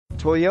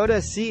Toyota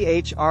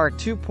CHR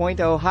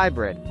 2.0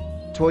 Hybrid.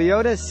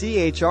 Toyota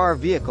CHR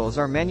vehicles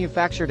are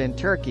manufactured in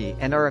Turkey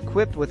and are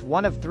equipped with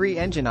one of three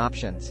engine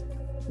options: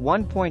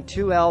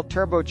 1.2L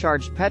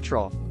turbocharged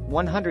petrol,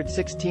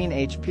 116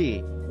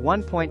 HP,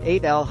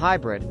 1.8L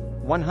hybrid,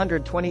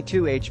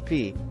 122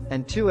 HP,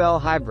 and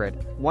 2L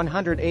hybrid,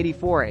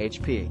 184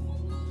 HP.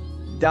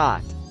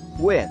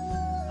 With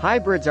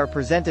hybrids are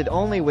presented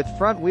only with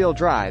front-wheel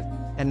drive,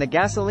 and the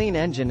gasoline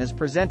engine is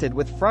presented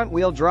with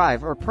front-wheel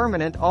drive or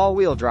permanent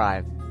all-wheel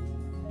drive.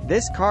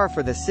 This car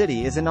for the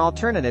city is an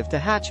alternative to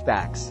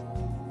hatchbacks,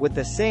 with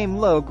the same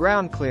low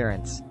ground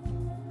clearance.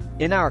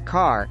 In our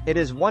car, it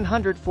is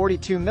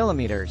 142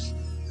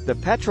 mm. The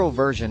petrol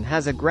version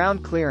has a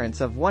ground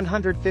clearance of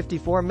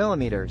 154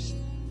 mm.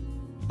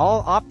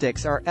 All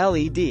optics are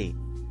LED.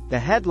 The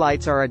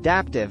headlights are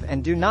adaptive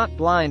and do not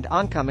blind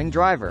oncoming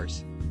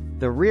drivers.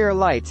 The rear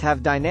lights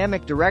have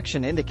dynamic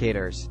direction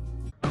indicators.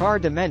 Car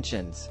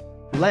dimensions: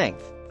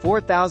 length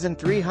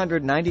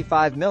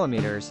 4,395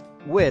 mm,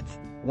 width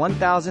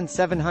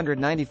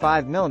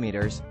 1,795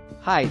 mm,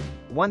 height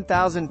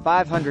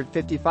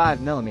 1,555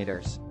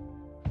 mm.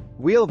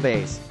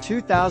 Wheelbase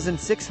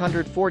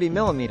 2,640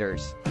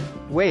 mm.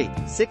 Weight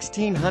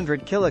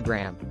 1,600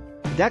 kg.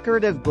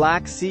 Decorative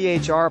black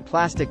CHR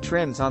plastic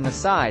trims on the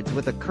sides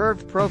with a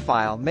curved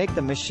profile make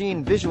the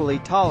machine visually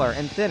taller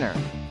and thinner.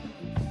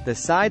 The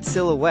side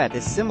silhouette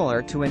is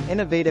similar to an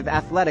innovative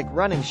athletic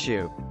running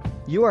shoe.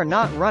 You are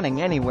not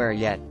running anywhere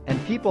yet,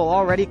 and people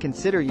already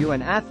consider you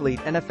an athlete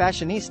and a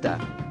fashionista.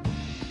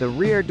 The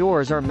rear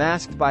doors are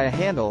masked by a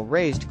handle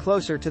raised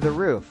closer to the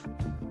roof.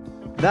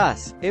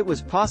 Thus, it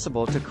was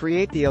possible to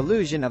create the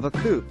illusion of a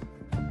coupe.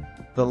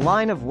 The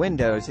line of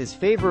windows is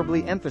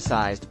favorably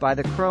emphasized by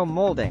the chrome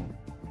molding.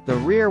 The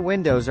rear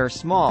windows are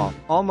small,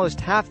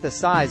 almost half the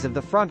size of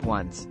the front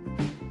ones.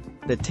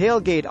 The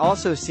tailgate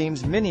also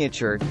seems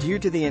miniature due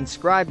to the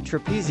inscribed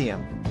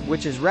trapezium,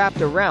 which is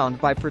wrapped around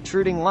by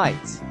protruding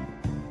lights.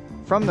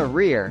 From the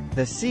rear,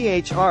 the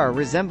CHR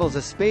resembles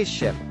a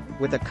spaceship,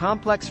 with a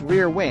complex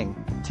rear wing,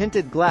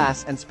 tinted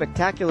glass and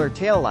spectacular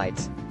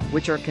taillights,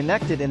 which are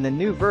connected in the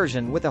new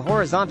version with a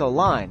horizontal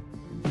line.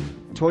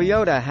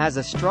 Toyota has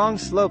a strong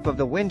slope of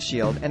the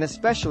windshield and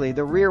especially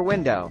the rear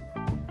window.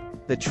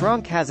 The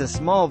trunk has a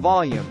small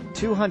volume,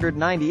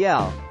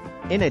 290L.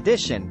 In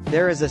addition,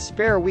 there is a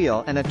spare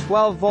wheel and a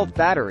 12-volt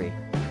battery.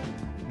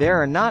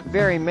 There are not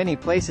very many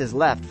places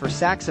left for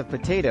sacks of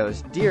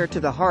potatoes, dear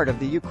to the heart of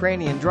the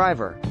Ukrainian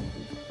driver.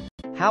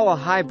 How a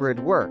hybrid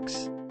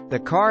works. The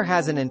car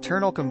has an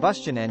internal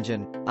combustion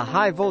engine, a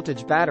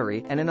high-voltage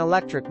battery and an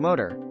electric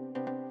motor.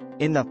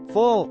 In the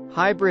full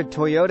hybrid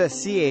Toyota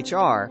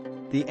CHR,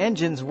 the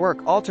engines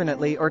work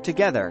alternately or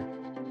together.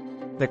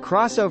 The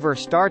crossover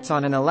starts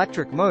on an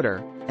electric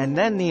motor, and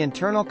then the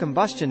internal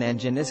combustion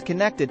engine is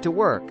connected to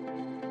work.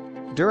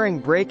 During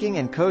braking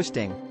and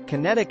coasting,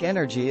 kinetic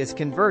energy is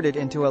converted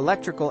into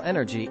electrical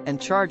energy and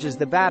charges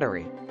the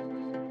battery.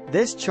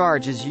 This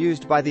charge is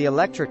used by the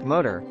electric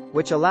motor,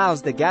 which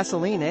allows the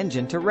gasoline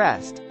engine to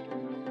rest.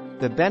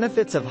 The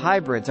benefits of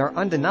hybrids are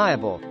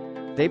undeniable.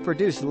 They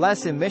produce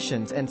less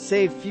emissions and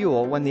save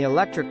fuel when the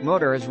electric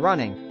motor is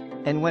running,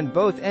 and when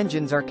both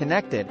engines are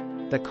connected,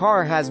 the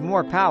car has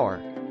more power.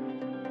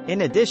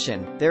 In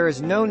addition, there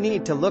is no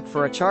need to look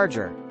for a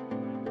charger.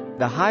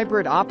 The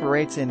hybrid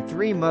operates in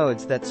three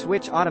modes that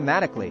switch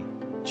automatically: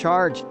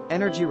 charge,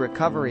 energy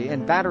recovery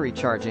and battery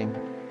charging.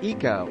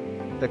 Eco.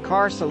 The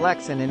car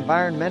selects an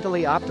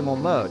environmentally optimal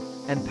mode,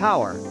 and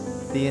power.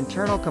 The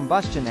internal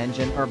combustion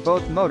engine or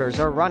both motors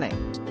are running.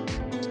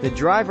 The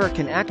driver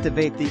can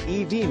activate the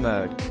EV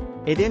mode.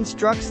 It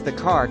instructs the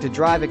car to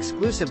drive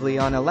exclusively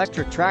on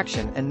electric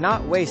traction and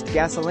not waste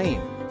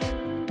gasoline.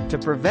 To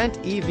prevent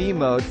EV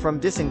mode from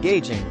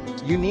disengaging,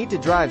 you need to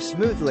drive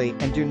smoothly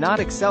and do not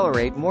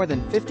accelerate more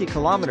than 50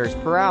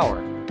 km per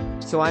hour.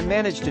 So I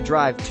managed to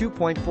drive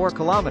 2.4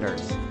 km.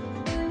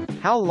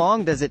 How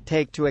long does it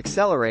take to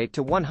accelerate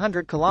to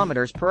 100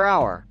 km per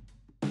hour?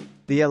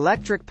 The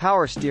electric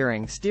power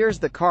steering steers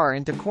the car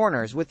into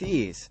corners with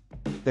ease.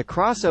 The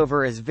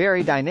crossover is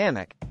very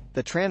dynamic.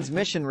 The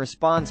transmission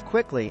responds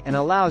quickly and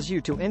allows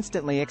you to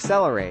instantly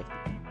accelerate.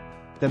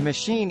 The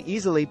machine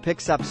easily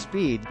picks up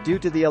speed due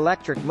to the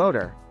electric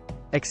motor.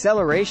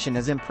 Acceleration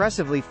is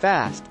impressively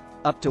fast,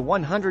 up to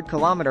 100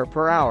 km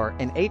per hour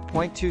in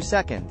 8.2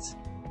 seconds.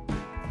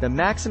 The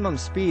maximum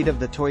speed of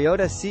the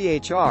Toyota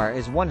CHR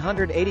is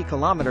 180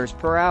 km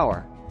per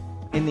hour.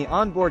 In the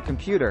onboard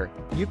computer,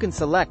 you can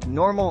select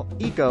normal,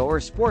 eco or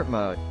sport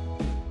mode.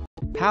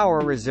 Power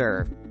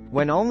reserve.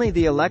 When only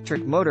the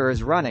electric motor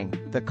is running,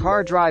 the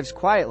car drives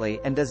quietly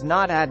and does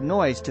not add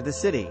noise to the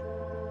city.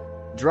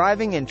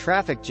 Driving in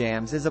traffic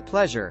jams is a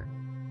pleasure.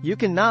 You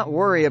cannot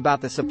worry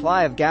about the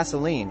supply of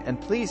gasoline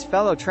and please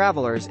fellow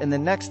travelers in the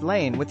next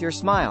lane with your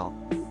smile.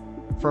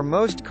 For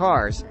most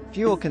cars,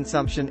 fuel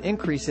consumption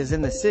increases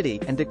in the city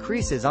and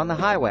decreases on the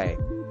highway.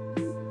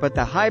 But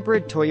the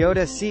hybrid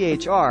Toyota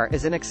CHR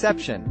is an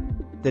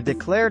exception. The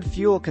declared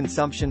fuel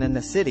consumption in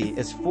the city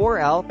is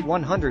 4L,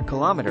 100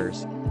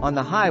 km, on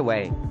the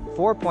highway,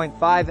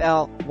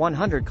 4.5L,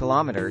 100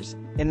 km,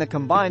 In the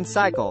combined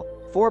cycle,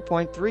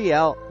 4.3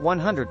 L,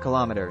 100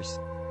 kilometers.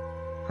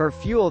 Her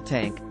fuel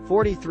tank,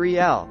 43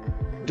 L.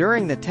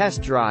 During the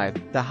test drive,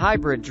 the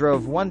hybrid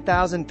drove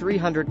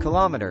 1,300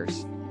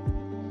 kilometers.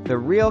 The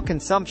real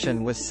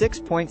consumption was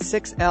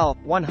 6.6 L,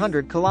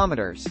 100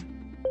 kilometers.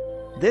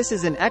 This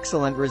is an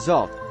excellent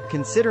result,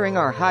 considering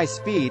our high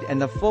speed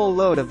and the full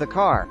load of the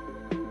car.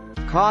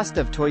 Cost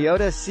of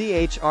Toyota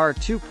CHR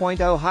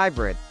 2.0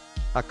 Hybrid.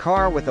 A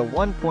car with a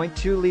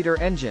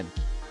 1.2-liter engine.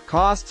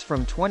 Costs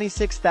from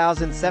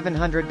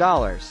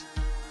 $26,700.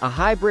 A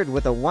hybrid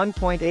with a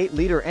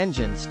 1.8-liter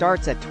engine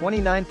starts at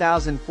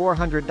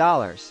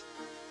 $29,400.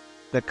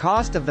 The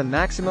cost of the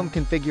maximum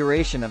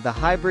configuration of the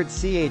hybrid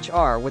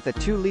CHR with a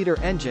 2-liter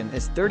engine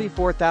is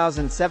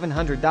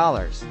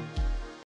 $34,700.